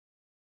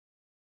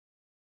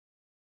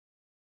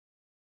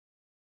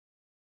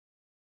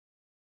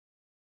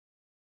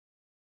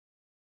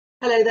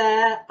Hello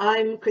there,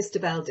 I'm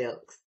Christabelle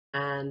Dilks,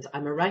 and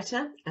I'm a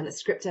writer and a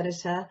script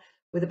editor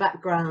with a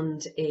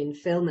background in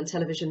film and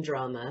television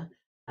drama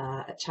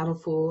at Channel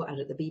 4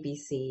 and at the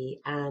BBC,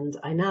 and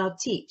I now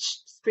teach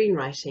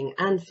screenwriting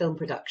and film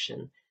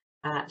production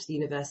at the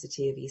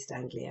University of East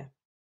Anglia.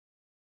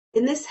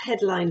 In this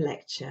headline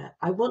lecture,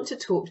 I want to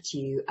talk to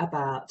you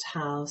about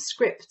how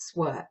scripts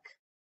work.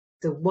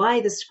 So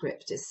why the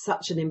script is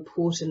such an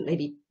important,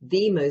 maybe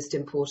the most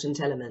important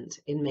element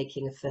in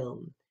making a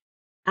film.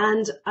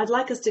 And I'd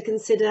like us to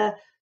consider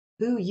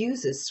who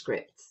uses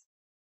scripts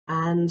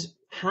and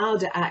how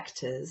do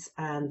actors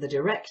and the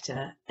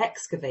director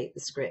excavate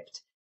the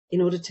script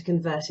in order to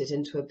convert it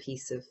into a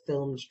piece of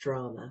filmed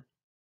drama.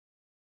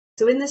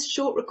 So in this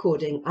short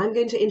recording, I'm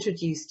going to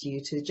introduce you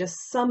to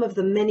just some of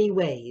the many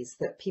ways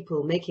that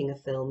people making a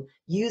film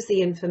use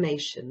the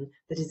information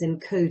that is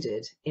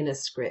encoded in a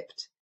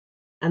script.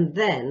 And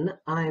then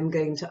I'm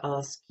going to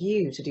ask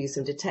you to do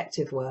some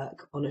detective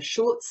work on a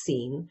short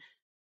scene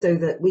so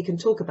that we can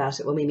talk about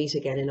it when we meet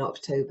again in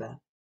October.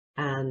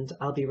 And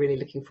I'll be really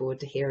looking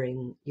forward to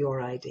hearing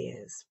your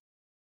ideas.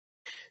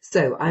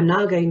 So I'm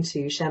now going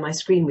to share my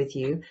screen with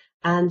you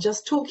and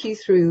just talk you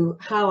through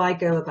how I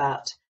go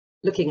about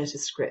looking at a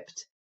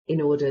script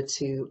in order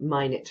to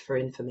mine it for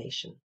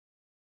information.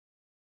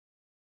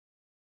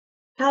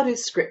 How do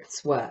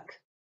scripts work?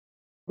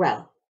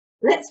 Well,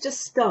 let's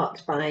just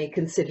start by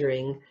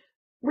considering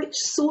which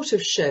sort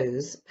of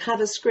shows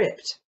have a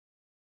script.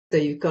 So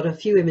you've got a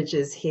few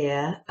images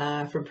here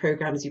from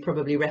programs you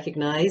probably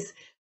recognise.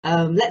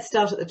 Let's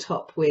start at the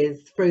top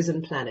with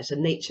Frozen Planet, a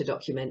nature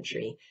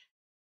documentary.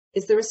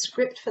 Is there a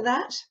script for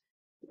that?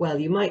 Well,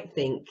 you might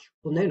think,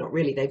 well, no, not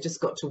really. They've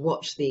just got to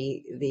watch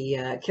the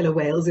killer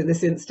whales in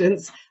this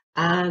instance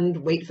and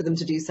wait for them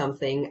to do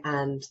something,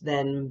 and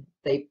then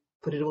they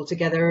put it all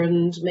together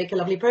and make a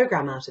lovely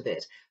program out of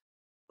it.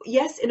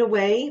 Yes, in a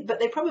way, but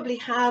they probably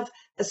have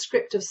a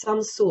script of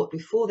some sort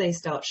before they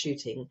start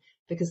shooting,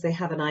 because they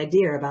have an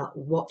idea about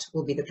what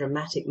will be the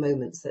dramatic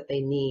moments that they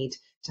need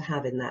to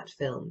have in that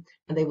film.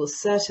 And they will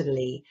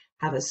certainly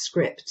have a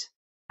script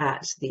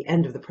at the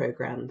end of the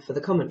program for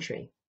the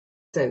commentary.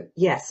 So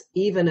yes,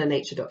 even a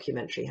nature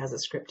documentary has a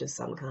script of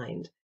some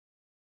kind.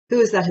 Who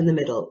is that in the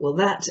middle? Well,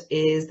 that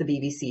is the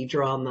BBC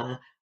drama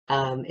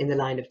In the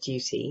Line of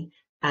Duty.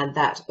 And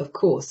that, of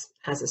course,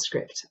 has a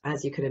script,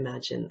 as you can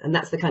imagine. And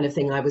that's the kind of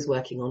thing I was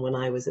working on when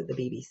I was at the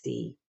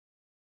BBC.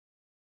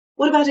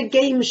 What about a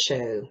game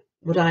show?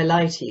 Would I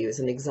Lie to You as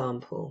an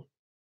example?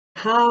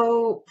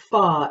 How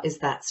far is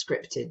that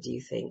scripted, do you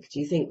think?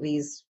 Do you think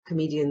these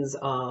comedians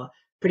are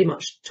pretty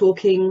much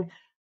talking,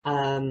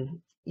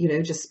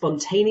 just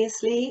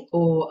spontaneously,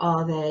 or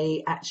are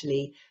they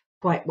actually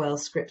quite well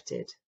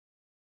scripted?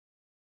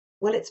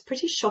 Well, it's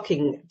pretty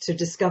shocking to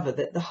discover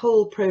that the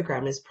whole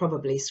program is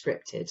probably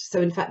scripted. So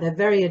in fact, they're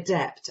very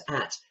adept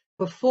at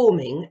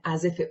performing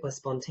as if it were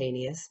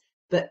spontaneous,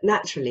 but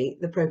naturally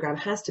the program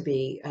has to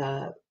be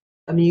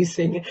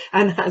amusing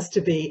and has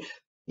to be,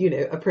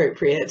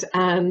 appropriate,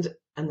 and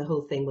the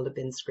whole thing will have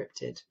been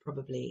scripted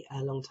probably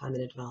a long time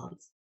in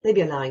advance,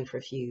 maybe allowing for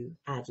a few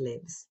ad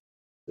libs,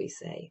 we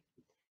say.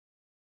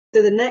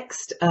 So the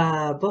next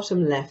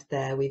bottom left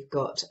there, we've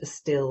got a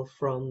still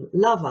from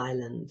Love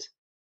Island.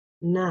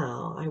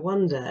 Now, I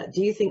wonder,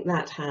 do you think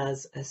that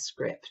has a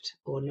script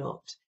or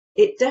not?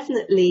 It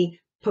definitely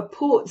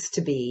purports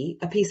to be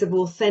a piece of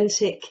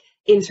authentic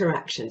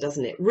interaction,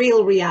 doesn't it?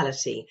 Real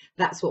reality.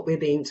 That's what we're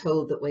being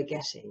told that we're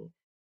getting.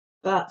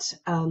 But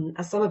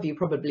as some of you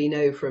probably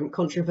know from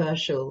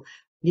controversial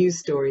news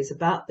stories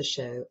about the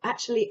show,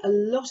 actually a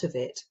lot of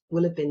it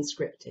will have been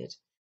scripted.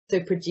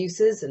 So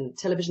producers and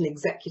television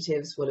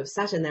executives will have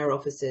sat in their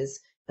offices,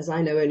 as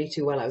I know only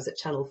too well. I was at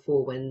Channel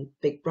 4 when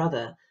Big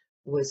Brother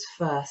was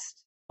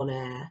first on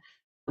air,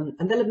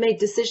 and they'll have made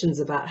decisions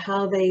about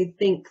how they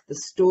think the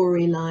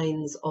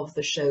storylines of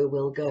the show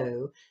will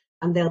go,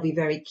 and they'll be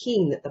very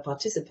keen that the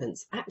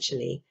participants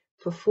actually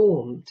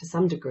perform to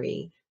some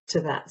degree to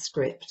that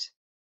script.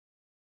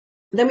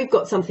 Then we've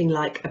got something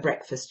like a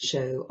breakfast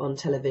show on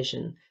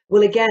television.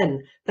 Well,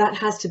 again, that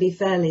has to be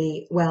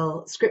fairly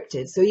well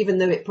scripted. So even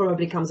though it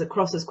probably comes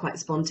across as quite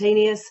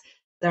spontaneous,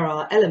 there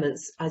are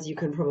elements, as you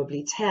can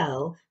probably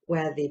tell,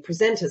 where the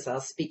presenters are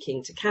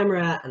speaking to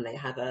camera and they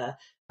have a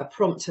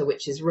prompter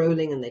which is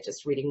rolling and they're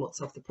just reading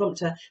what's off the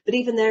prompter. But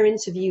even their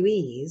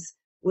interviewees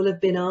will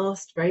have been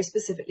asked very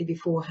specifically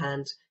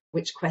beforehand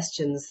which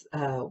questions,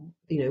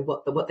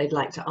 what they'd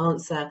like to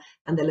answer,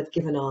 and they'll have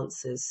given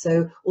answers.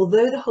 So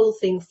although the whole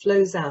thing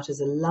flows out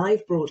as a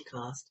live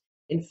broadcast,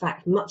 in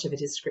fact, much of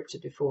it is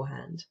scripted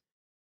beforehand.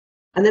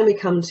 And then we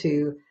come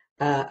to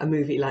a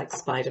movie like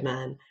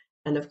Spider-Man,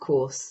 and of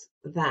course,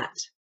 that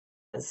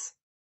has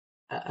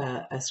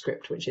a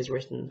script which is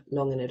written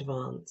long in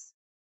advance.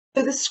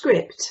 So the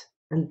script,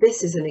 and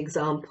this is an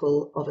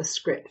example of a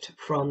script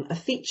from a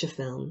feature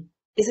film,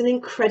 is an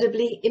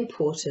incredibly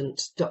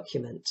important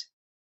document.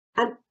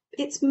 And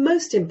it's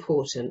most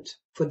important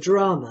for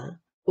drama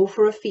or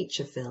for a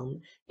feature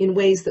film in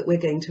ways that we're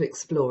going to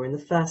explore in the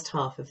first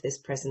half of this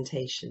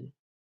presentation.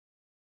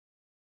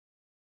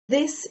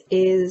 This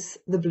is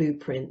the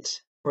blueprint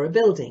for a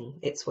building.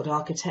 It's what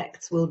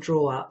architects will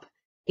draw up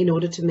in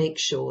order to make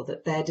sure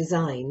that their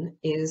design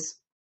is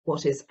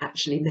what is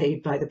actually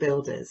made by the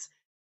builders.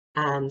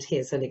 And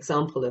here's an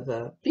example of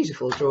a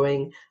beautiful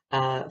drawing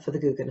for the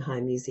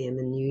Guggenheim Museum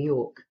in New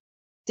York.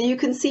 So you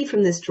can see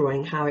from this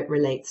drawing how it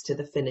relates to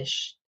the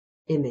finished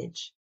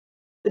image,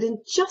 but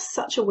in just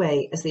such a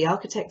way as the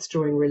architect's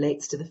drawing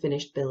relates to the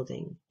finished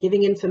building,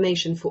 giving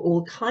information for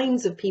all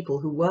kinds of people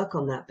who work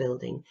on that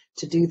building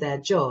to do their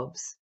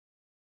jobs.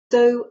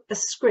 So a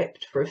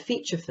script for a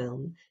feature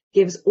film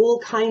gives all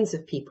kinds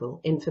of people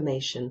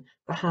information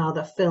for how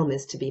the film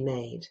is to be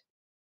made.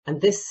 And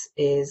this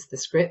is the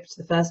script,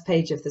 the first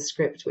page of the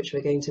script, which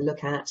we're going to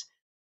look at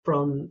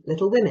from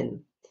Little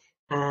Women.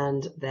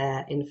 And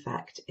there, in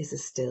fact, is a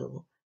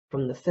still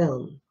from the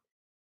film.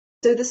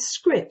 So the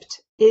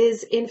script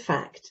is, in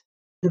fact,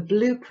 the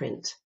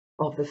blueprint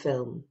of the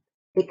film.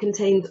 It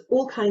contains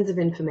all kinds of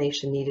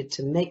information needed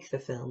to make the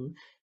film,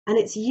 and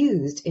it's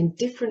used in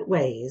different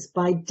ways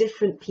by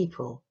different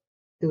people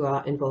who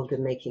are involved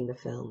in making the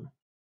film.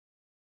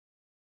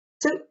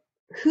 So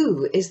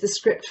who is the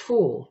script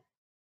for?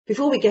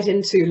 Before we get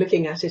into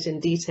looking at it in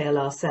detail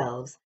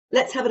ourselves,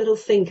 let's have a little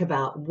think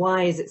about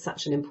why is it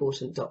such an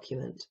important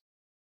document?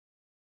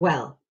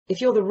 Well, if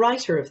you're the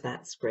writer of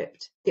that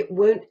script, it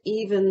won't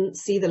even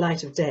see the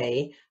light of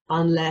day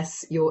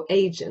unless your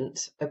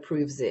agent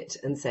approves it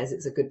and says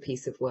it's a good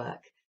piece of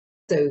work.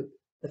 So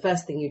the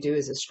first thing you do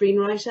as a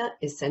screenwriter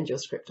is send your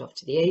script off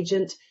to the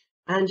agent,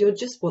 and you'll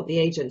just want the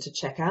agent to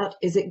check out,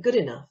 is it good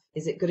enough?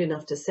 Is it good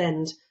enough to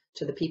send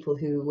to the people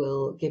who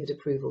will give it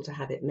approval to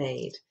have it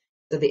made?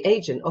 So the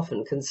agent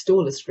often can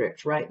stall a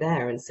script right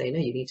there and say, no,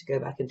 you need to go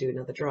back and do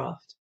another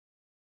draft.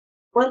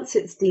 Once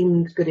it's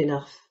deemed good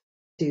enough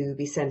to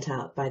be sent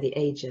out by the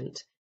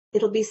agent,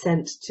 it'll be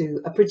sent to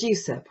a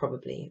producer,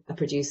 probably a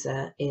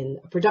producer in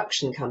a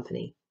production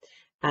company.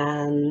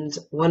 And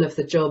one of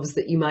the jobs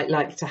that you might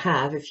like to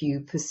have if you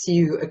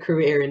pursue a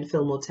career in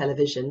film or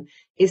television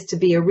is to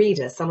be a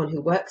reader, someone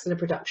who works in a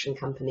production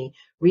company,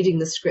 reading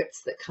the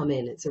scripts that come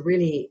in. It's a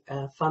really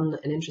fun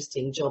and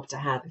interesting job to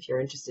have if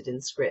you're interested in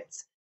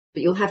scripts.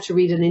 But you'll have to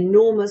read an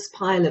enormous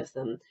pile of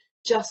them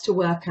just to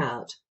work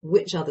out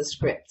which are the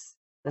scripts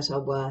that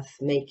are worth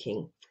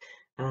making.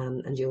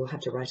 And you'll have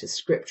to write a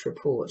script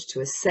report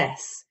to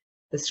assess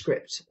the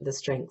script, the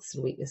strengths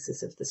and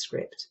weaknesses of the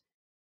script.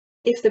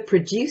 If the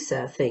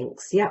producer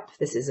thinks, yep,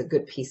 this is a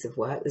good piece of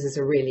work, this is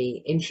a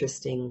really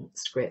interesting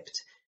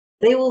script,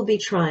 they will be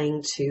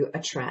trying to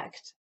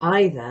attract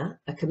either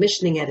a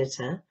commissioning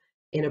editor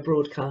in a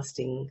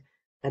broadcasting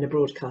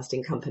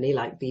company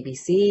like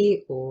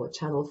BBC or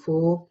Channel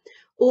 4,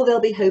 or they'll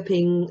be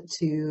hoping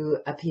to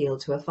appeal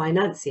to a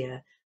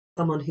financier,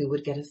 someone who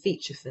would get a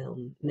feature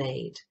film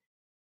made.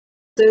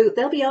 So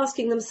they'll be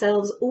asking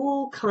themselves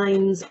all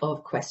kinds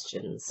of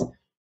questions.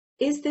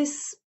 Is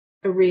this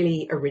a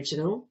really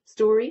original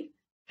story?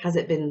 Has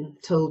it been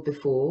told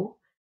before?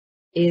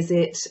 Is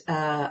it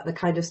the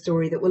kind of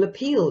story that will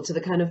appeal to the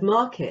kind of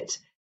market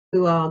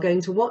who are going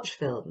to watch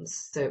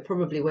films? So it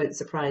probably won't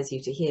surprise you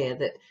to hear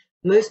that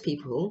most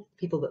people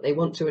that they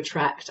want to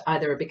attract,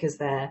 either because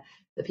they're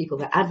the people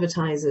that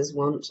advertisers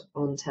want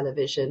on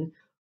television,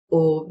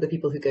 or the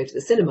people who go to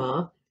the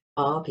cinema,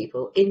 are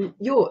people in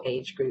your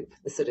age group,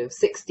 the sort of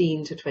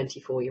 16 to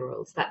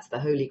 24-year-olds. That's the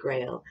holy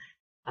grail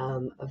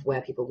of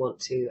where people want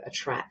to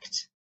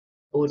attract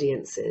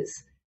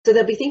audiences. So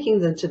they'll be thinking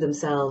to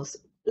themselves,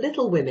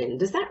 Little Women,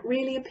 does that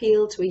really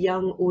appeal to a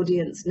young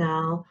audience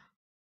now?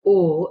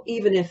 Or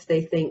even if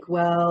they think,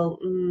 well,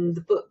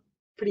 the book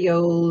pretty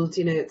old,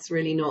 it's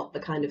really not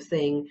the kind of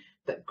thing.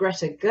 But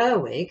Greta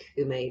Gerwig,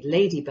 who made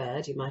Lady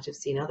Bird, you might have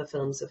seen other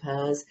films of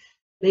hers,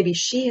 maybe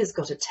she has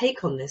got a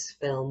take on this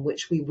film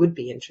which we would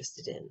be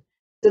interested in.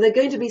 So they're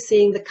going to be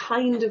seeing the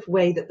kind of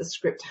way that the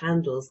script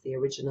handles the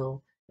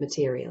original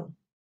material.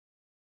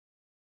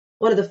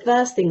 One of the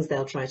first things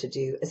they'll try to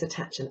do is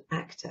attach an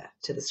actor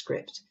to the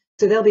script.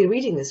 So they'll be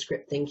reading the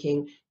script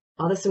thinking,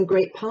 are there some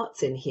great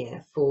parts in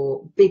here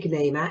for big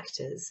name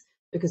actors?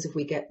 Because if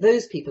we get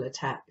those people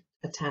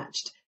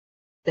attached,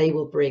 they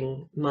will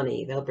bring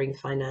money, they'll bring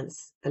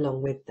finance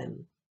along with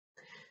them.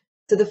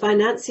 So the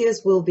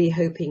financiers will be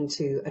hoping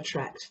to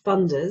attract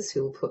funders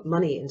who will put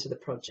money into the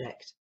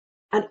project.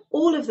 And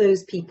all of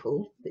those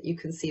people that you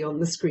can see on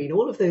the screen,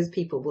 all of those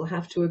people will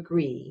have to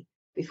agree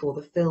before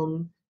the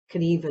film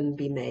can even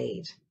be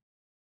made.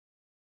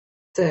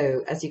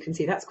 So as you can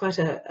see, that's quite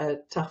a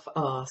tough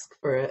ask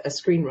for a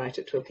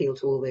screenwriter to appeal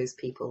to all those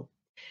people.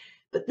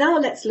 But now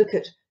let's look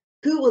at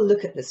who will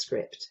look at the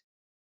script.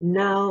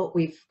 Now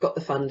we've got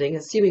the funding,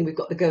 assuming we've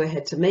got the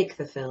go-ahead to make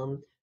the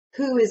film,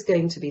 who is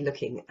going to be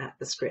looking at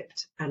the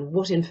script and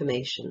what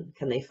information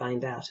can they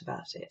find out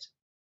about it?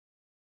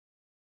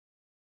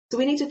 So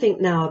we need to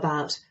think now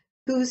about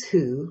who's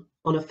who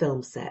on a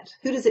film set.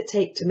 Who does it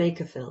take to make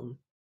a film?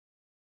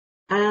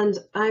 And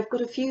I've got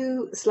a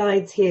few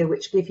slides here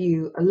which give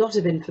you a lot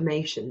of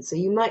information. So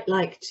you might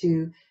like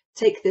to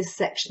take this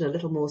section a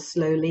little more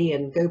slowly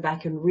and go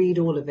back and read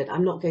all of it.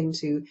 I'm not going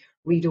to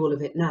read all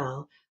of it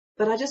now,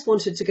 but I just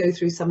wanted to go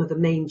through some of the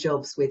main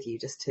jobs with you,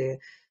 just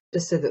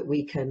so that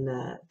we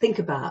can think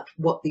about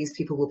what these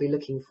people will be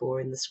looking for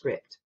in the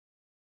script.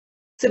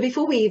 So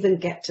before we even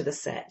get to the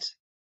set,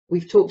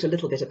 we've talked a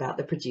little bit about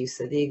the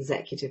producer, the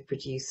executive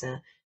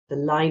producer. The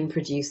line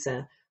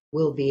producer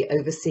will be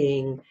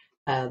overseeing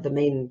the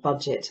main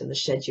budget and the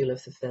schedule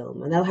of the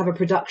film, and they'll have a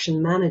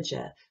production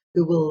manager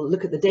who will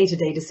look at the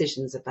day-to-day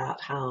decisions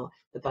about how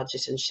the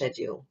budget and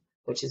schedule,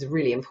 which is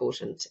really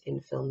important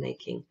in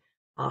filmmaking,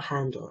 are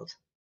handled.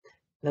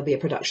 There'll be a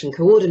production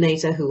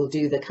coordinator who will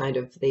do the kind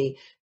of the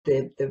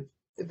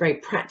very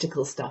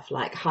practical stuff,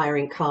 like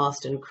hiring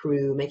cast and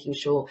crew, making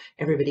sure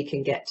everybody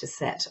can get to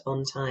set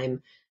on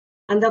time.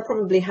 And they'll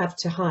probably have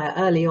to hire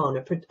early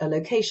on a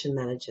location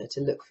manager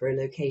to look for a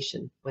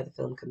location where the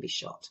film can be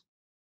shot.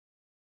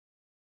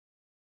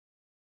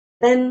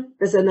 Then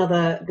there's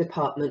another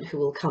department who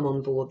will come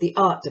on board, the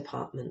art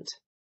department.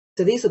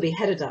 So these will be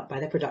headed up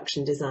by the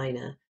production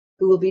designer,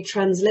 who will be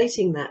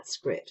translating that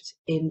script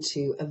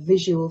into a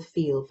visual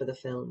feel for the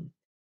film.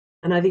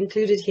 And I've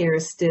included here a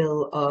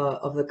still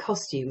of the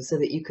costume so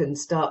that you can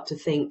start to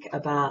think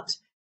about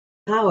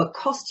how a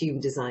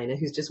costume designer,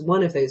 who's just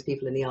one of those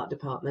people in the art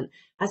department,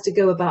 has to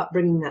go about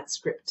bringing that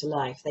script to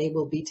life. They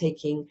will be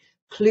taking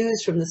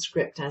clues from the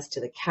script as to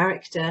the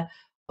character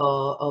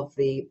of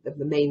the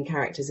main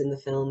characters in the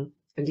film,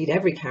 indeed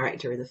every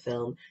character in the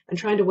film, and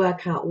trying to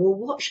work out, well,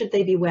 what should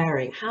they be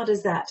wearing?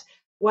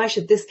 Why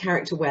should this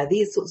character wear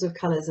these sorts of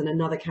colours and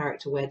another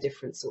character wear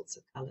different sorts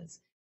of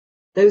colours?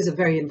 Those are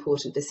very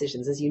important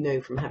decisions, as you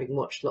know from having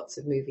watched lots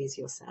of movies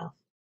yourself.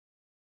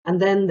 And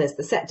then there's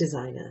the set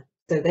designer.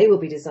 So they will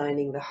be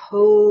designing the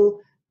whole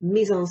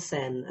mise en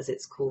scène, as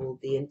it's called,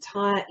 the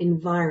entire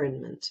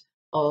environment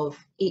of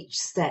each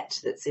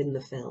set that's in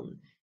the film.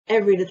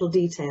 Every little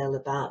detail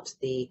about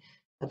the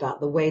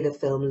way the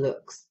film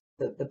looks,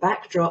 the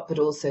backdrop, but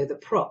also the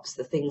props,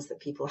 the things that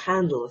people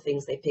handle, the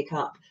things they pick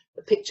up,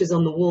 the pictures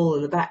on the wall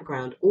in the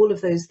background, all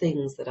of those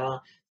things that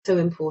are so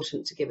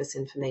important to give us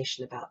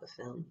information about the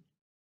film.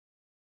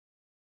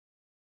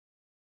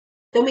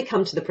 Then we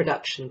come to the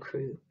production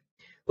crew.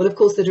 Well, of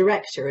course, the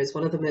director is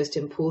one of the most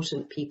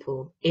important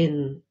people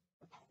in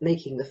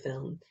making the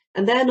film,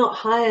 and they're not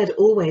hired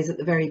always at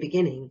the very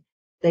beginning.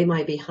 They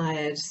might be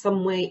hired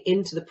some way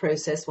into the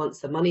process once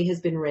the money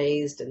has been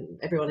raised and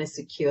everyone is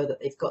secure that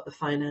they've got the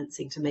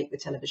financing to make the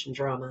television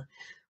drama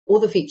or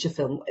the feature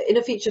film. In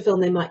a feature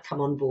film, they might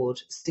come on board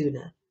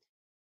sooner.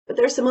 But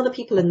there are some other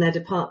people in their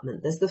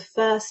department. There's the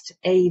first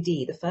AD,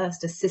 the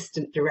first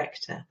assistant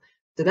director.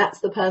 So that's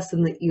the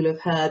person that you'll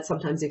have heard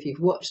sometimes if you've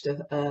watched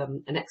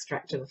an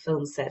extract of a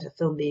film set, a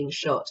film being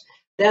shot.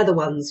 They're the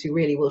ones who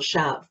really will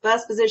shout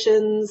first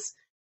positions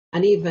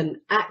and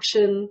even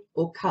action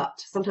or cut.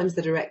 Sometimes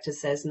the director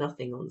says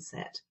nothing on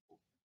set.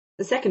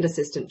 The second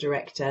assistant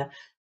director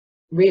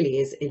really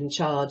is in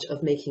charge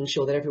of making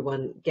sure that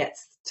everyone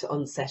gets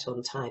on set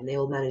on time. They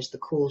all manage the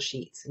call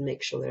sheets and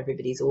make sure that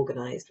everybody's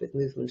organised with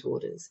movement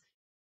orders.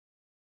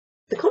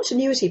 The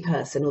continuity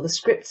person or the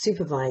script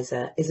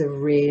supervisor is a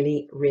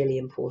really, really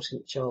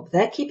important job.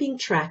 They're keeping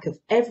track of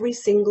every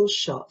single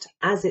shot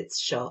as it's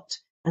shot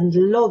and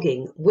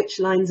logging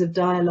which lines of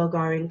dialogue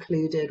are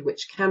included,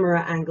 which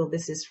camera angle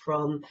this is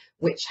from,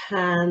 which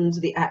hand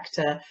the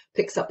actor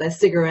picks up their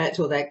cigarette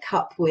or their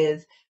cup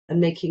with, and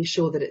making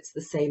sure that it's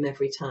the same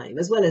every time,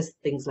 as well as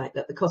things like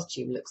that the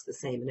costume looks the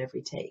same in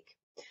every take.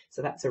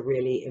 So that's a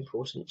really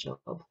important job.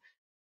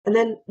 And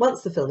then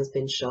once the film has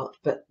been shot,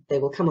 but they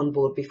will come on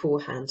board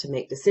beforehand to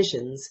make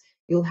decisions,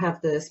 you'll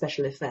have the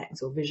special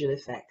effects or visual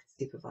effects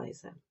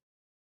supervisor.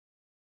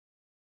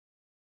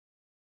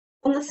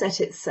 On the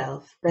set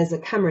itself, there's a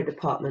camera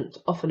department,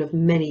 often of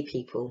many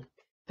people,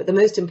 but the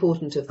most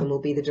important of them will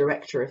be the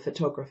director of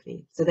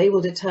photography. So they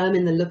will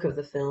determine the look of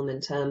the film in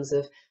terms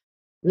of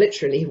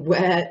literally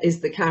where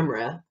is the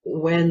camera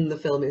when the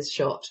film is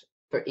shot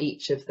for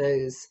each of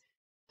those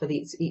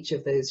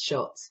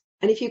shots.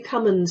 And if you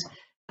come and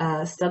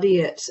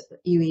study at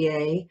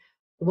UEA,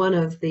 one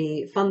of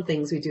the fun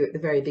things we do at the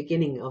very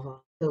beginning of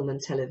our film and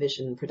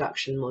television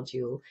production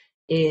module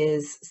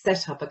is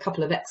set up a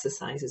couple of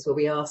exercises where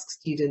we ask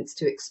students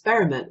to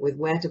experiment with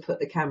where to put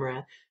the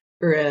camera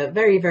for a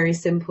very, very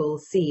simple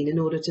scene in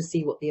order to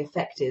see what the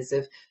effect is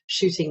of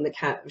shooting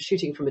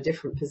from a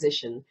different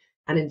position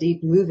and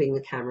indeed moving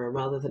the camera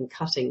rather than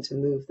cutting to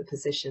move the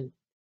position.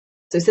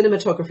 So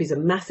cinematography is a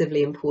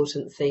massively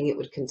important thing. It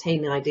would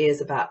contain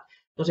ideas about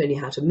not only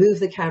how to move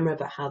the camera,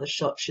 but how the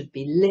shot should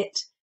be lit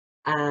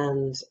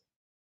and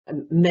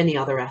many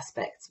other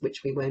aspects,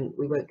 which we won't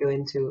go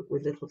into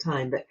with little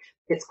time. But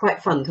it's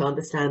quite fun to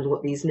understand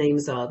what these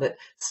names are that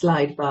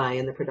slide by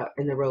in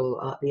the roll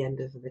at the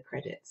end of the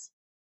credits.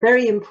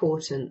 Very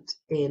important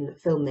in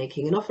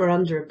filmmaking and often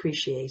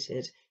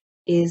underappreciated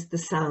is the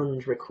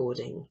sound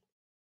recording.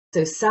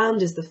 So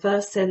sound is the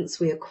first sense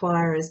we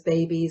acquire as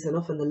babies and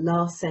often the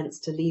last sense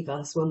to leave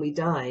us when we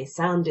die.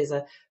 Sound is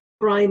a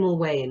primal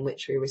way in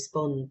which we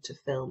respond to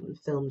film and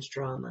filmed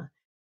drama.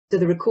 So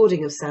the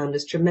recording of sound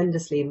is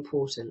tremendously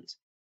important.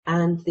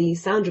 And the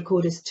sound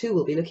recordist too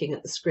will be looking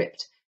at the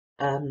script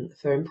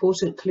for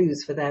important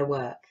clues for their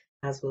work.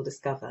 as we'll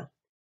discover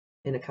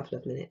in a couple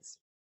of minutes.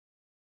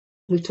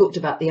 We've talked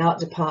about the art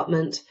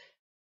department.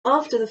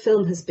 After the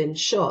film has been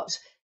shot,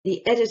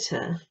 the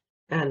editor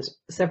and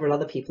several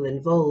other people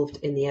involved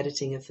in the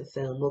editing of the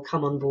film will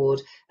come on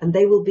board, and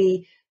they will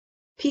be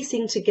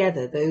piecing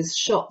together those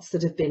shots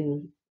that have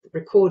been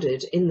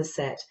recorded in the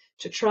set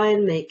to try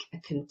and make a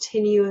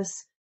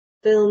continuous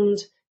filmed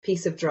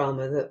piece of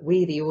drama that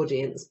we, the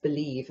audience,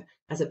 believe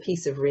as a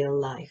piece of real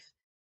life.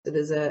 So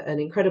there's an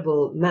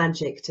incredible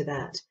magic to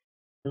that,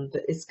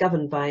 but it's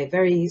governed by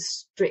very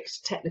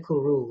strict technical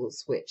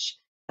rules, which,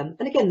 and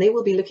again, they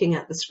will be looking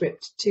at the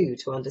script too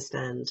to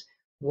understand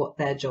what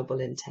their job will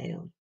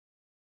entail.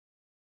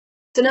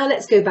 So now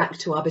let's go back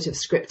to our bit of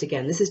script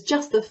again. This is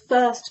just the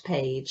first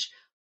page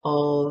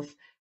of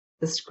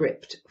the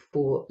script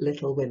for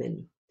Little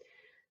Women.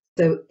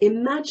 So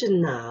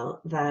imagine now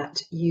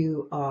that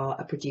you are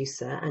a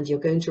producer and you're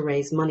going to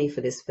raise money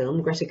for this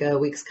film. Greta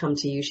Gerwig's come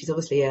to you. She's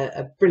obviously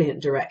a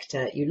brilliant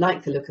director. You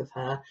like the look of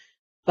her,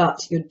 but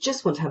you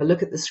just want to have a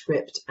look at the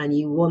script and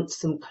you want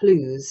some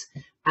clues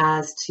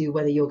as to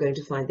whether you're going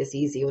to find this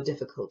easy or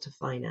difficult to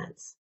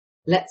finance.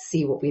 Let's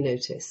see what we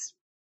notice.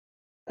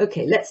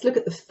 Okay, let's look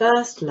at the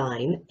first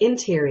line.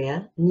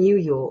 Interior, New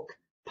York,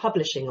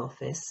 Publishing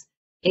Office,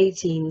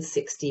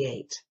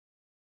 1868.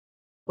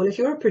 Well, if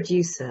you're a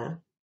producer,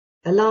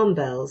 alarm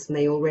bells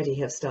may already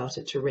have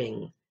started to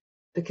ring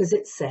because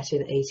it's set in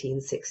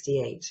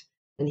 1868.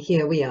 And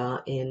here we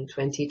are in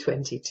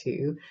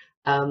 2022.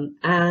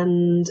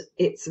 And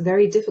it's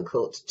very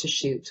difficult to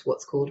shoot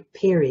what's called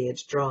period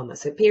drama.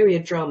 So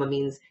period drama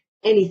means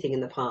anything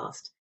in the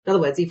past. In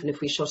other words, even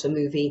if we shot a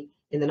movie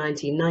in the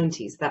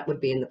 1990s, that would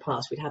be in the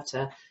past. We'd have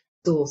to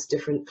source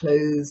different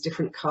clothes,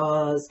 different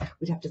cars.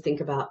 We'd have to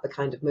think about the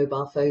kind of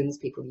mobile phones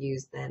people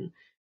used then.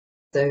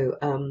 So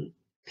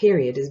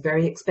period is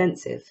very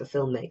expensive for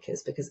filmmakers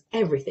because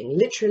everything,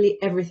 literally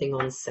everything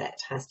on set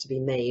has to be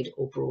made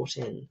or brought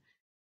in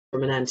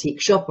from an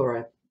antique shop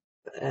or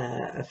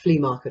a flea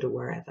market or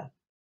wherever.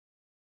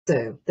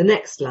 So the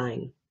next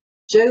line,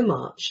 Jo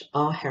March,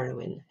 our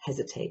heroine,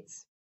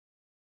 hesitates.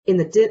 In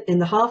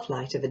the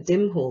half-light of a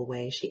dim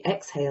hallway, she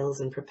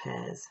exhales and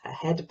prepares, her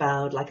head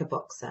bowed like a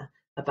boxer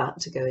about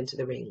to go into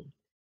the ring.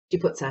 She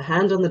puts her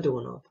hand on the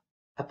doorknob,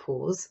 a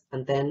pause,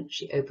 and then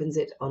she opens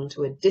it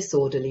onto a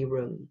disorderly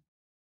room.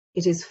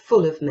 It is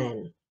full of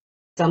men.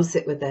 Some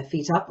sit with their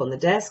feet up on the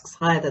desks,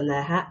 higher than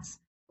their hats,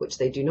 which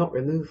they do not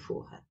remove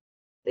for her.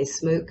 They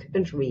smoke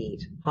and read,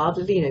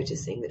 hardly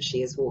noticing that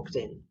she has walked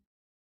in.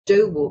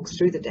 Jo walks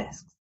through the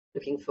desks,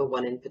 looking for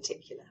one in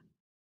particular.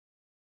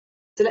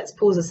 So let's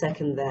pause a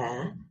second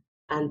there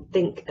and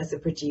think as a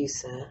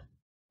producer,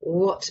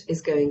 what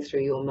is going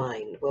through your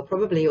mind? Well,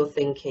 probably you're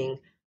thinking,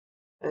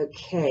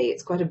 okay,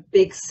 it's quite a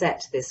big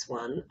set, this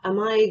one. Am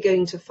I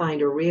going to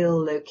find a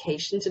real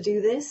location to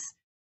do this?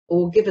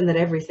 Or given that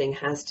everything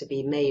has to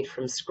be made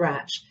from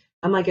scratch,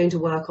 am I going to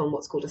work on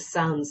what's called a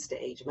sound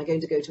stage? Am I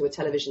going to go to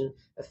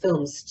a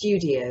film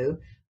studio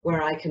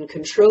where I can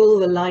control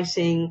the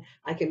lighting,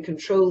 I can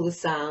control the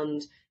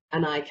sound,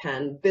 and I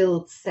can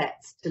build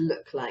sets to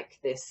look like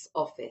this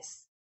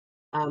office?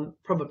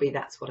 Probably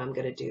that's what I'm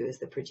going to do as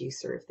the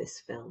producer of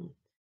this film.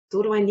 So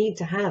what do I need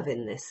to have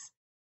in this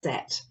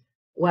set?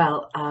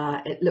 Well,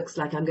 it looks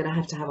like I'm going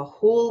to have a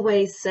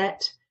hallway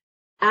set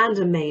and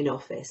a main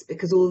office,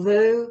 because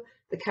although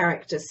the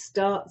character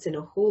starts in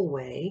a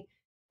hallway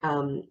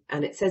and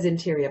it says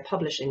interior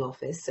publishing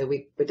office, so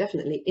we're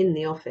definitely in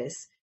the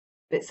office,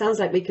 but it sounds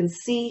like we can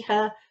see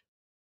her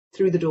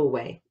through the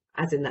doorway,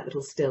 as in that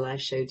little still I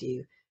showed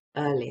you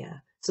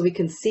earlier. So we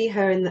can see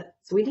her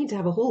so we need to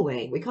have a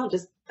hallway. We can't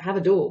just have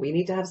a door. We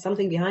need to have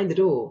something behind the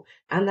door,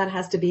 and that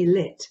has to be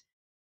lit.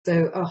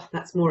 So,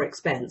 that's more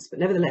expense, but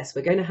nevertheless,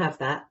 we're going to have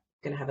that.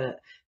 We're going to have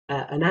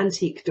an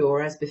antique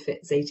door as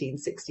befits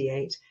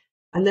 1868.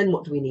 And then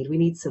what do we need? We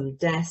need some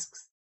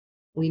desks.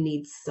 We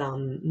need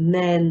some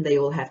men. They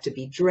all have to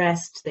be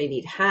dressed. They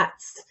need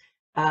hats.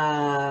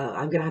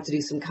 I'm going to have to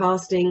do some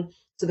casting.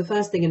 So the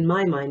first thing in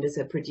my mind as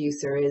a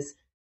producer is,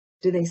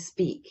 do they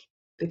speak?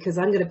 Because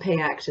I'm going to pay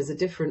actors a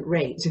different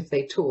rate if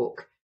they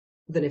talk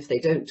than if they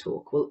don't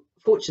talk. Well,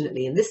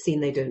 fortunately, in this scene,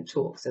 they don't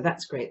talk, so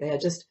that's great. They are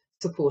just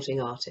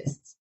supporting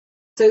artists.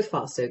 So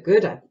far, so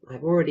good.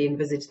 I've already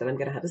envisaged that I'm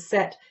going to have a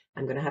set.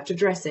 I'm going to have to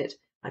dress it.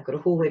 I've got a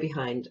hallway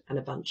behind and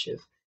a bunch of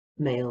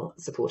male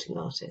supporting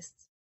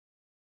artists.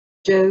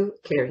 Jo,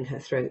 clearing her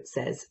throat,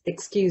 says,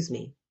 "Excuse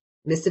me."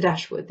 Mr.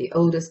 Dashwood, the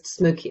oldest,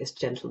 smokiest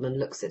gentleman,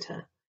 looks at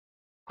her.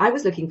 "I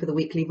was looking for the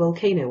Weekly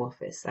Volcano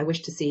office. I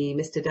wish to see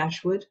Mr.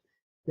 Dashwood."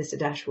 Mr.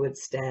 Dashwood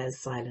stares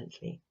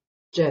silently.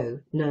 Jo,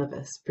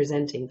 nervous,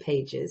 presenting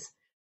pages.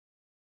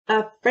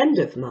 "A friend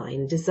of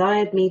mine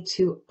desired me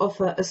to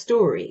offer a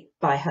story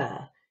by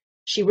her.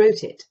 She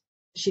wrote it.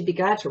 She'd be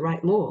glad to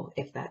write more,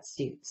 if that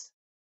suits."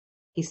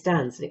 He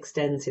stands and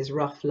extends his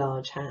rough,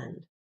 large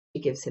hand.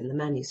 She gives him the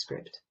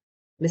manuscript.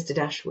 Mr.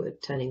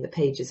 Dashwood, turning the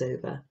pages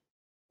over.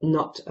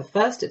 "Not a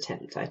first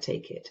attempt, I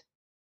take it?"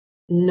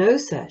 "No,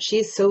 sir.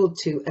 She's sold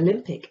to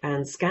Olympic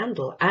and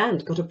Scandal,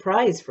 and got a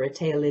prize for a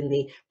tale in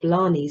the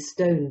Blarney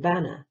Stone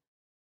Banner."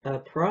 "A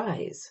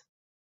prize?"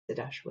 Mr.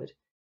 Dashwood.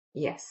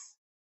 Yes,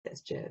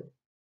 says Joe.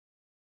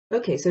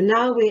 Okay, so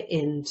now we're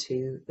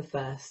into the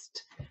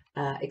first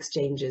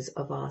exchanges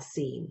of our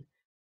scene.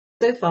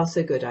 So far,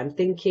 so good. I'm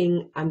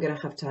thinking I'm going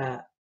to have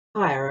to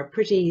hire a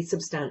pretty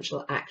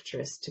substantial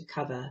actress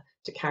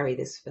to carry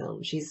this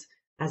film. She's,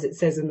 as it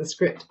says in the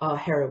script, our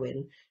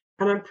heroine.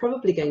 And I'm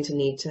probably going to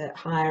need to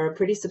hire a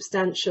pretty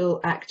substantial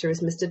actor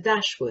as Mr.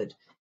 Dashwood,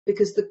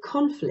 because the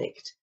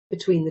conflict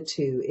between the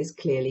two is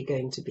clearly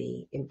going to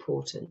be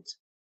important.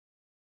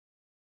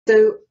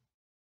 So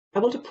I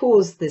want to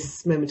pause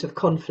this moment of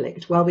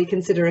conflict while we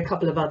consider a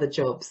couple of other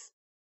jobs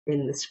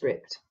in the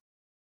script.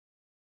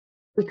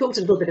 We talked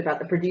a little bit about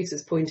the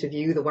producer's point of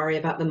view, the worry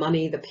about the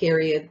money, the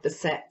period, the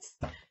sets.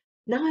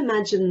 Now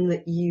imagine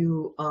that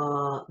you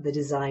are the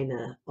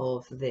designer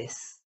of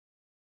this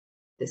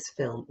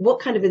film. What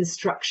kind of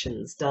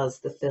instructions does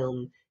the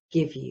film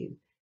give you?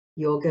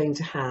 You're going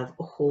to have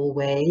a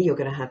hallway, you're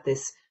going to have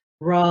this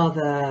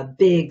rather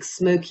big,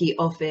 smoky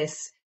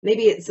office.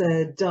 Maybe it's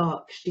a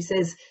dark, she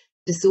says,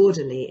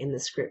 disorderly in the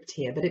script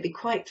here, but it'd be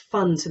quite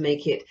fun to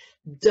make it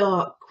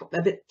dark,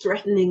 a bit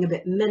threatening, a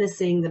bit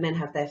menacing. The men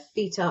have their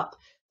feet up,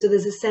 so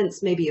there's a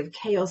sense maybe of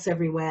chaos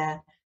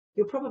everywhere.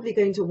 You're probably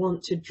going to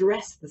want to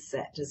dress the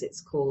set, as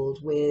it's called,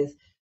 with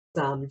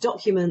some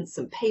documents,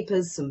 some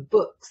papers, some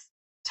books,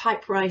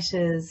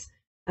 typewriters,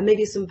 and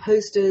maybe some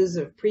posters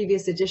of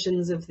previous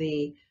editions of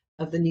the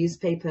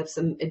newspaper,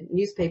 some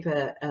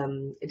newspaper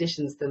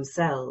editions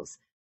themselves.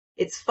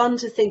 It's fun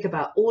to think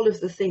about all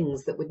of the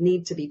things that would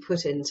need to be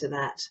put into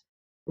that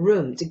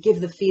room to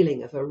give the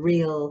feeling of a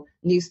real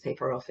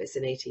newspaper office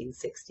in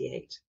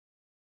 1868.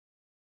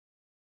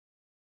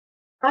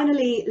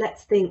 Finally,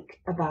 let's think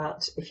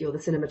about, if you're the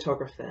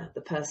cinematographer,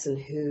 the person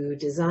who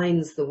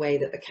designs the way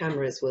that the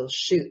cameras will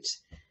shoot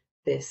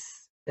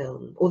this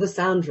film, or the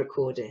sound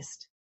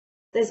recordist.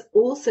 There's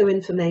also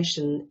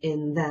information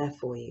in there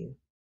for you.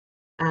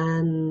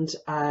 And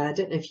I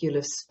don't know if you'll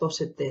have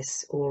spotted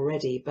this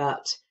already,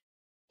 but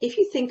if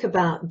you think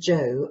about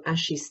Jo as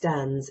she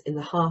stands in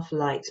the half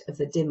light of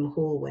the dim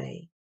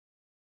hallway,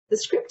 the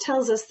script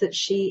tells us that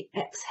she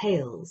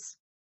exhales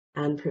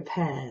and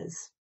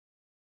prepares.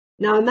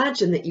 Now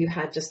imagine that you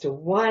had just a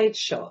wide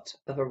shot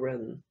of a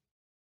room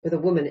with a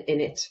woman in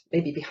it,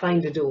 maybe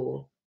behind a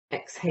door,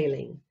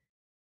 exhaling.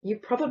 You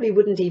probably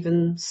wouldn't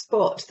even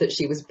spot that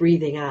she was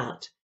breathing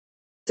out.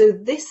 So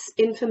this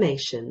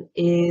information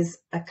is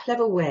a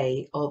clever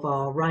way of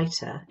our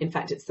writer, in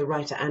fact it's the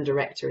writer and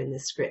director in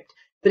this script,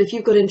 but if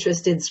you've got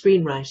interest in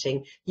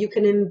screenwriting, you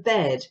can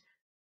embed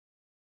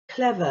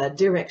clever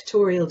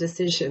directorial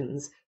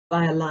decisions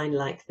by a line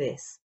like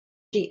this.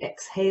 She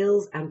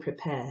exhales and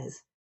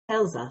prepares,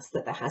 tells us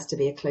that there has to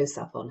be a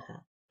close-up on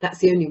her. That's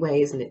the only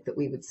way, isn't it, that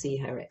we would see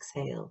her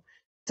exhale.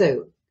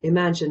 So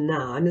imagine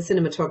now, I'm the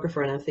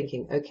cinematographer and I'm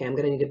thinking, okay, I'm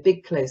going to need a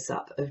big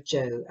close-up of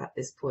Jo at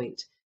this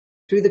point,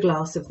 through the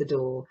glass of the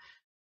door,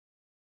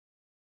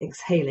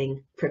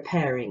 exhaling,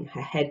 preparing,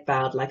 her head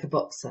bowed like a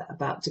boxer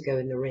about to go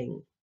in the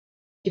ring.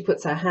 She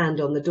puts her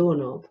hand on the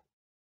doorknob.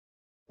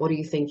 What are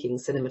you thinking,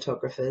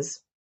 cinematographers?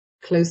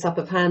 Close-up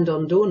of hand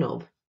on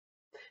doorknob.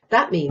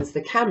 That means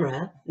the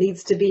camera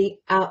needs to be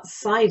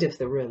outside of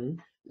the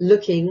room,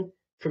 looking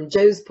from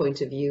Jo's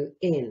point of view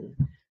in.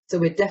 So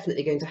we're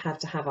definitely going to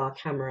have our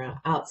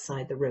camera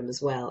outside the room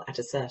as well at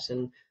a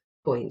certain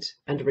point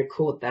and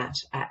record that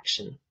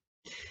action.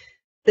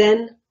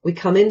 Then we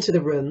come into the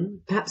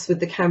room, perhaps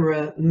with the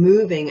camera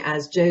moving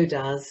as Jo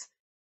does,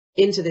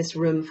 into this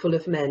room full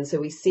of men, so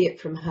we see it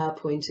from her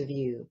point of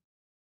view.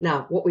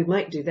 Now, what we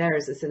might do there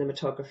as a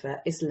cinematographer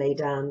is lay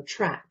down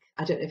track.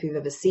 I don't know if you've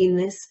ever seen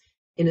this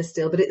in a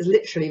still, but it's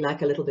literally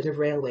like a little bit of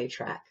railway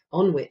track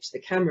on which the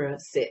camera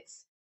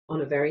sits on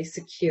a very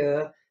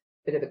secure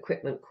bit of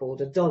equipment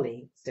called a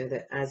dolly, so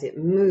that as it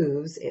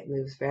moves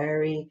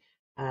very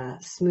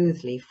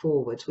smoothly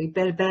forward. We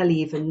barely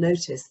even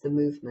notice the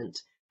movement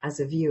as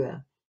a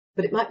viewer,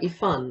 but it might be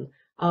fun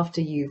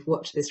after you've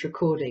watched this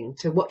recording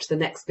to watch the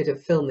next bit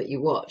of film that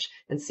you watch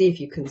and see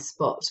if you can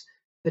spot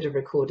a bit of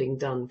recording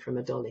done from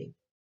a dolly.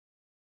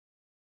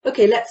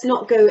 Okay, let's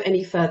not go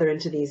any further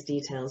into these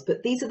details,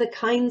 but these are the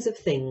kinds of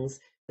things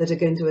that are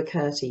going to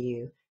occur to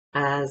you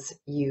as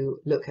you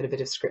look at a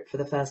bit of script for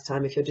the first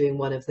time if you're doing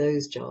one of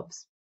those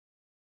jobs.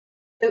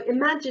 So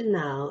imagine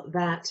now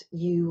that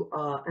you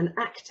are an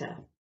actor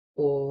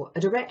or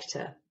a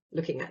director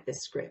looking at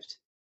this script.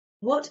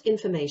 What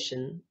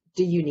information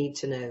do you need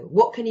to know?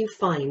 What can you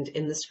find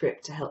in the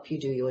script to help you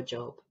do your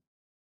job?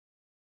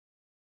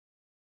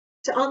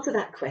 To answer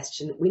that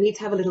question, we need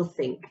to have a little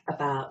think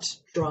about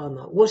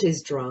drama. What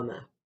is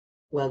drama?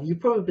 Well, you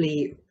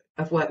probably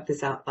have worked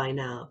this out by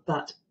now,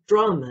 but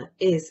drama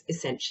is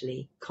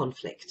essentially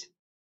conflict.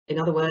 In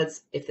other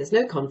words, if there's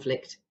no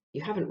conflict,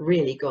 you haven't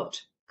really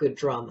got good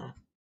drama.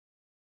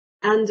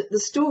 And the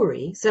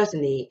story,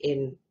 certainly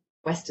in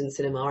Western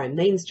cinema or in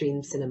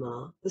mainstream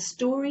cinema, the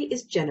story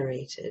is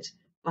generated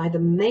by the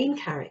main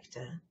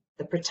character,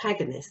 the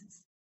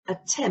protagonist's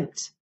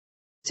attempt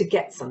to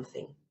get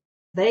something.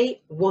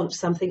 They want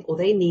something or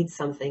they need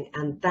something,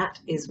 and that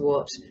is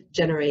what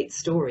generates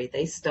story.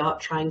 They start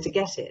trying to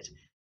get it.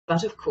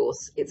 But of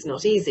course, it's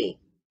not easy,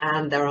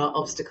 and there are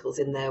obstacles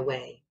in their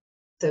way.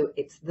 So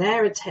it's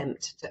their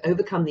attempt to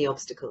overcome the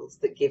obstacles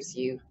that gives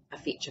you a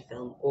feature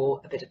film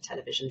or a bit of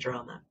television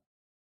drama.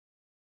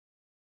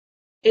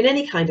 In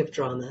any kind of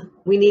drama,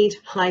 we need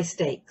high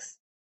stakes.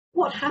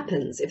 What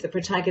happens if the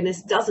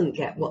protagonist doesn't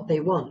get what they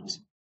want?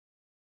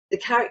 The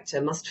character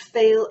must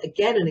fail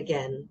again and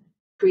again,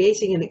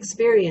 creating an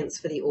experience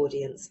for the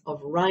audience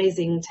of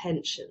rising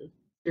tension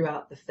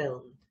throughout the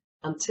film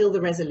until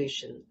the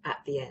resolution at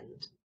the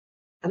end.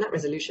 And that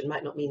resolution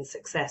might not mean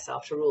success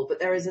after all,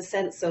 but there is a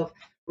sense of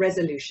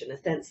resolution, a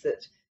sense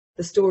that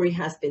the story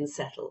has been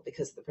settled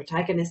because the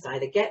protagonist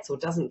either gets or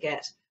doesn't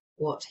get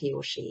what he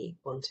or she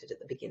wanted at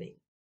the beginning.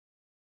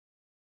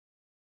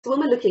 So when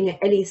we're looking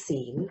at any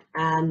scene,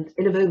 and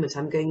in a moment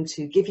I'm going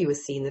to give you a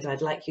scene that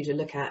I'd like you to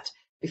look at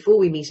before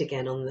we meet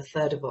again on the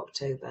 3rd of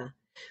October,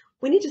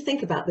 we need to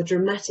think about the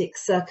dramatic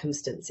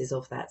circumstances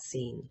of that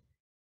scene.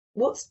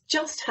 What's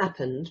just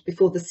happened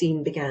before the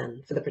scene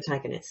began for the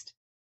protagonist?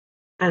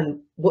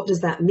 And what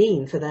does that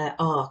mean for their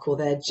arc or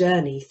their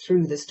journey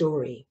through the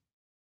story?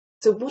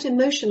 So what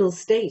emotional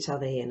state are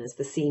they in as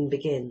the scene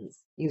begins?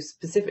 You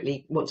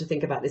specifically want to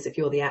think about this if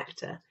you're the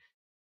actor.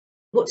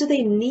 What do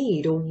they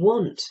need or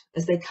want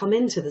as they come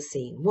into the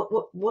scene?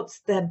 What's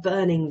their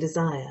burning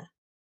desire?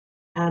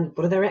 And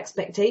what are their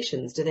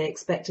expectations? Do they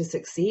expect to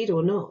succeed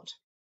or not?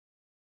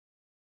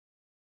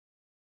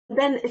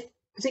 Then,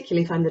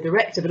 particularly if I'm the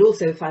director, but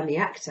also if I'm the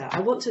actor, I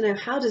want to know,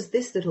 how does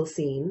this little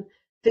scene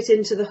fit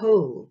into the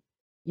whole?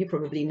 You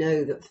probably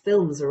know that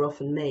films are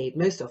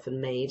most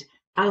often made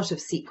out of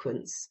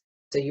sequence.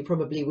 So you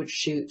probably would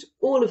shoot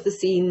all of the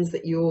scenes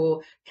that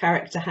your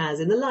character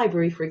has in the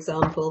library, for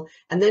example,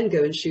 and then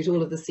go and shoot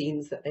all of the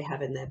scenes that they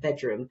have in their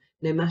bedroom,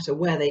 no matter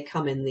where they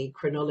come in the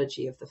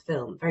chronology of the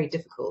film. Very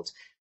difficult.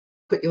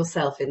 Put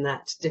yourself in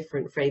that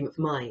different frame of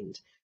mind.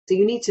 So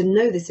you need to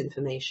know this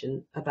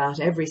information about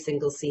every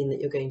single scene that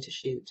you're going to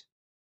shoot.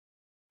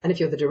 And if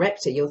you're the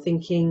director, you're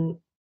thinking,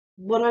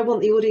 what do I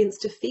want the audience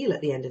to feel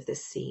at the end of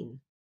this scene?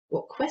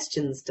 What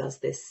questions does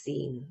this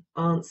scene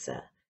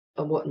answer?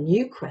 And what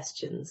new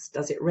questions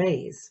does it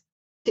raise?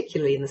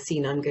 Particularly in the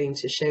scene I'm going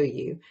to show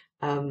you,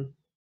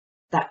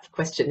 that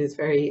question is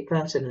very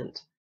pertinent.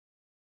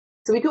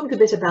 So we talked a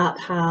bit about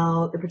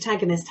how the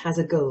protagonist has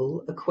a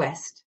goal, a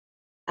quest,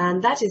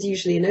 and that is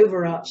usually an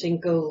overarching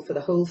goal for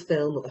the whole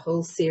film or the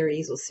whole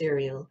series or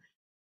serial.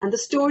 And the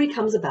story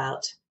comes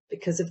about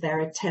because of their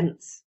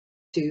attempts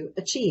to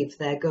achieve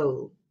their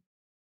goal.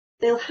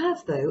 They'll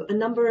have, though, a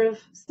number of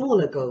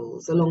smaller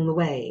goals along the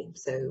way.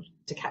 So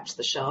to catch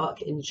the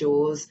shark in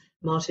Jaws,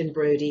 Martin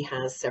Brody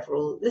has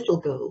several little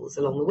goals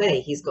along the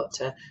way. He's got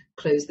to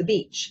close the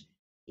beach.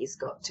 He's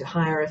got to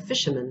hire a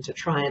fisherman to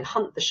try and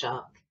hunt the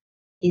shark.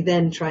 He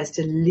then tries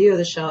to lure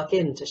the shark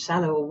into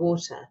shallower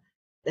water.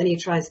 Then he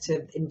tries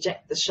to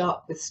inject the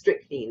shark with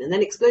strychnine and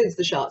then explodes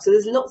the shark. So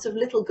there's lots of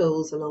little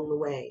goals along the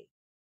way.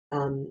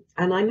 And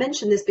I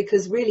mention this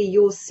because really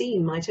your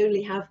scene might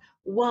only have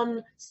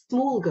one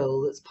small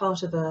goal that's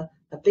part of a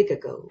bigger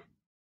goal.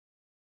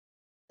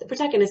 The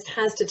protagonist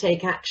has to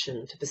take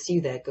action to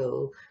pursue their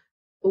goal,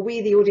 or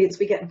we, the audience,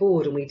 we get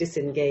bored and we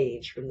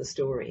disengage from the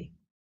story.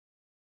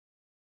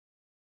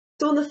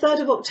 So on the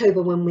 3rd of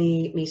October, when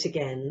we meet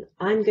again,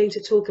 I'm going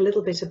to talk a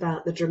little bit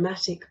about the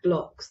dramatic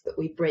blocks that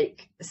we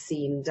break a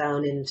scene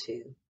down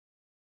into.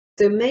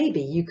 So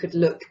maybe you could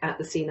look at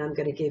the scene I'm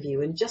going to give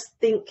you and just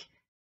think,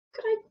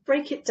 could I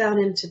break it down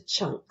into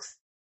chunks,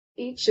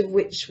 each of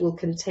which will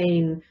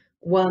contain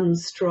one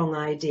strong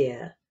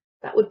idea?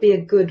 That would be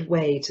a good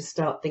way to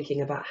start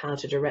thinking about how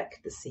to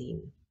direct the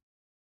scene.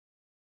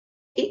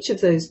 Each of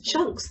those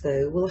chunks,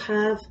 though, will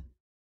have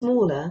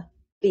smaller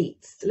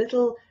beats,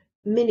 little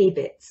mini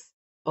bits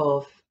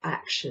of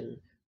action,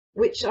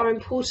 which are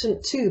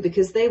important too,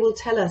 because they will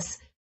tell us,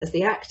 as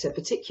the actor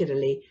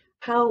particularly,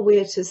 how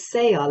we're to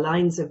say our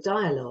lines of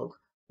dialogue.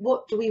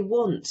 What do we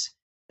want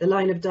the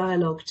line of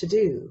dialogue to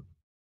do?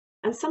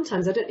 And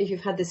sometimes, I don't know if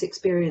you've had this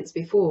experience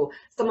before,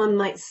 someone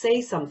might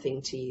say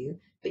something to you,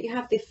 but you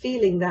have the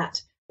feeling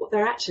that what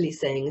they're actually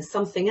saying is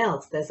something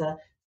else. There's a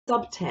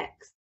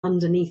subtext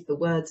underneath the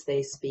words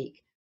they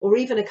speak, or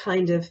even a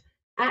kind of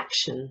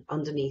action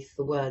underneath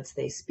the words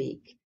they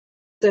speak.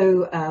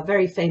 So a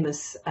very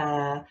famous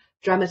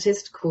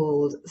dramatist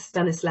called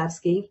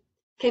Stanislavski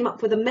came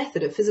up with a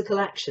method of physical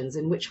actions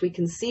in which we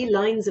can see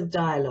lines of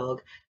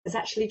dialogue as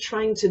actually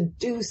trying to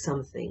do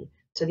something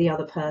to the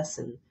other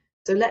person.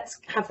 So let's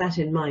have that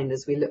in mind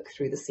as we look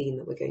through the scene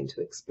that we're going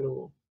to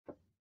explore.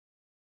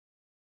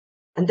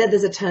 And then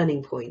there's a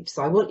turning point.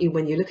 So I want you,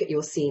 when you look at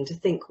your scene, to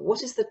think,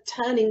 what is the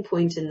turning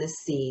point in this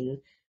scene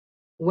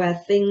where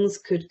things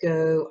could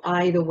go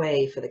either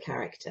way for the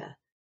character?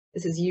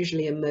 This is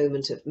usually a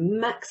moment of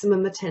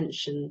maximum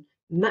attention,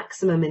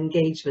 maximum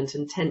engagement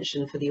and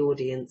tension for the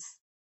audience.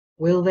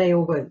 Will they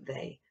or won't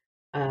they?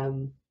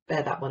 Bear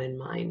that one in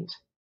mind.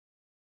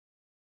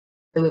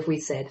 So if we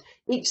said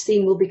each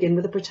scene will begin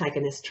with a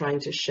protagonist trying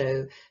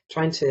to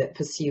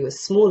pursue a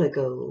smaller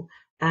goal,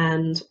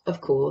 and of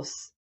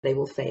course they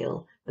will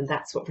fail, and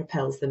that's what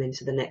propels them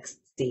into the next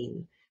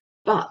scene.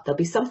 but there'll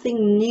be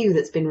something new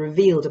that's been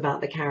revealed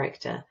about the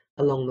character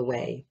along the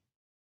way.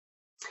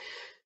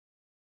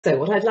 So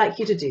what I'd like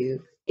you to do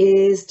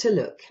is to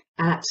look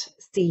at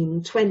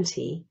scene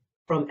 20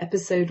 from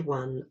episode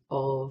 1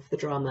 of the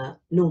drama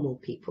Normal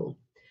People.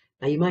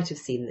 Now, you might have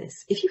seen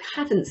this. If you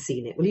haven't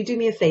seen it, will you do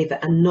me a favour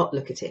and not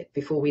look at it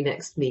before we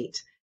next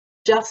meet?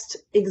 Just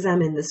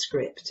examine the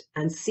script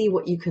and see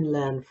what you can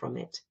learn from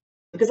it.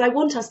 Because I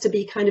want us to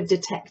be kind of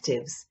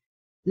detectives,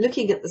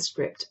 looking at the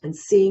script and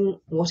seeing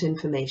what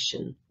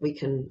information we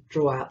can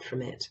draw out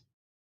from it.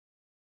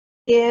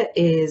 Here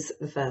is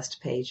the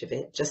first page of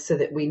it, just so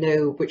that we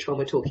know which one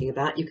we're talking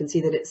about. You can see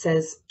that it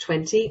says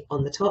 20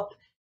 on the top,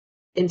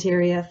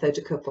 interior,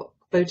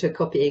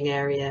 photocopying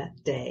area,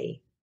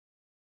 day.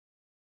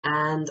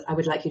 And I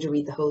would like you to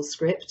read the whole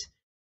script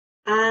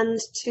and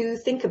to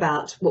think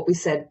about what we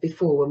said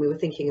before when we were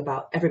thinking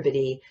about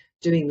everybody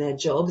doing their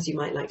jobs. You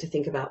might like to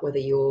think about whether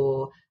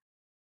you're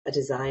a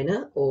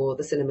designer or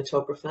the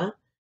cinematographer,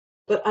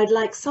 but I'd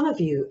like some of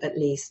you at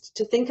least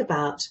to think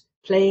about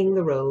playing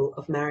the role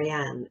of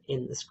Marianne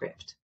in the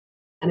script.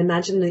 And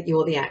imagine that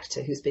you're the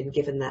actor who's been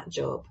given that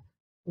job.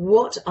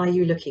 What are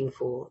you looking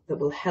for that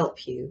will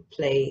help you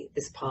play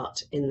this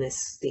part in this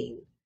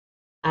scene?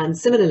 And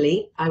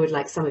similarly, I would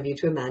like some of you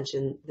to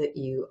imagine that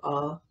you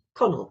are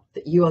Connell,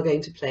 that you are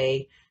going to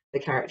play the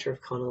character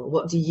of Connell.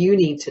 What do you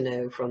need to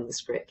know from the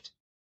script?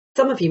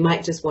 Some of you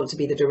might just want to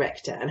be the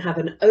director and have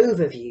an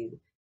overview.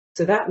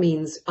 So that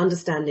means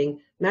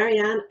understanding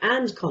Marianne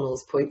and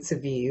Connell's points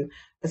of view,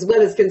 as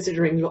well as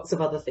considering lots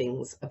of other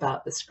things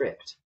about the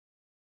script.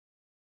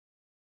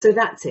 So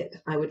that's it.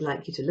 I would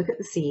like you to look at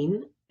the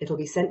scene. It'll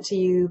be sent to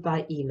you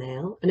by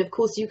email. And of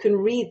course, you can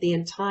read the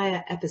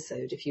entire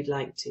episode if you'd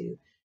like to.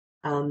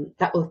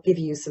 That will give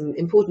you some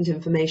important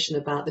information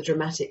about the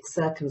dramatic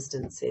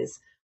circumstances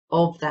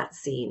of that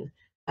scene.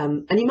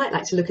 And you might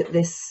like to look at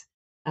this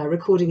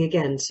recording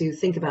again to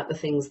think about the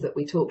things that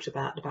we talked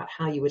about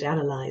how you would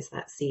analyze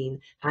that scene,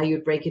 how you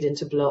would break it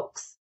into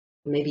blocks,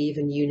 maybe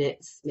even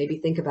units, maybe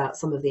think about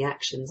some of the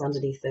actions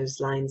underneath those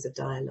lines of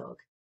dialogue.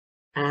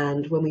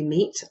 And when we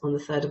meet on the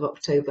 3rd of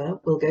October,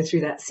 we'll go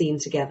through that scene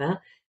together.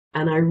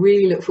 And I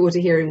really look forward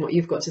to hearing what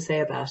you've got to say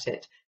about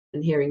it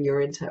and hearing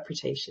your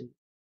interpretation.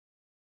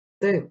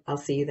 So I'll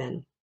see you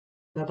then.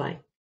 Bye-bye.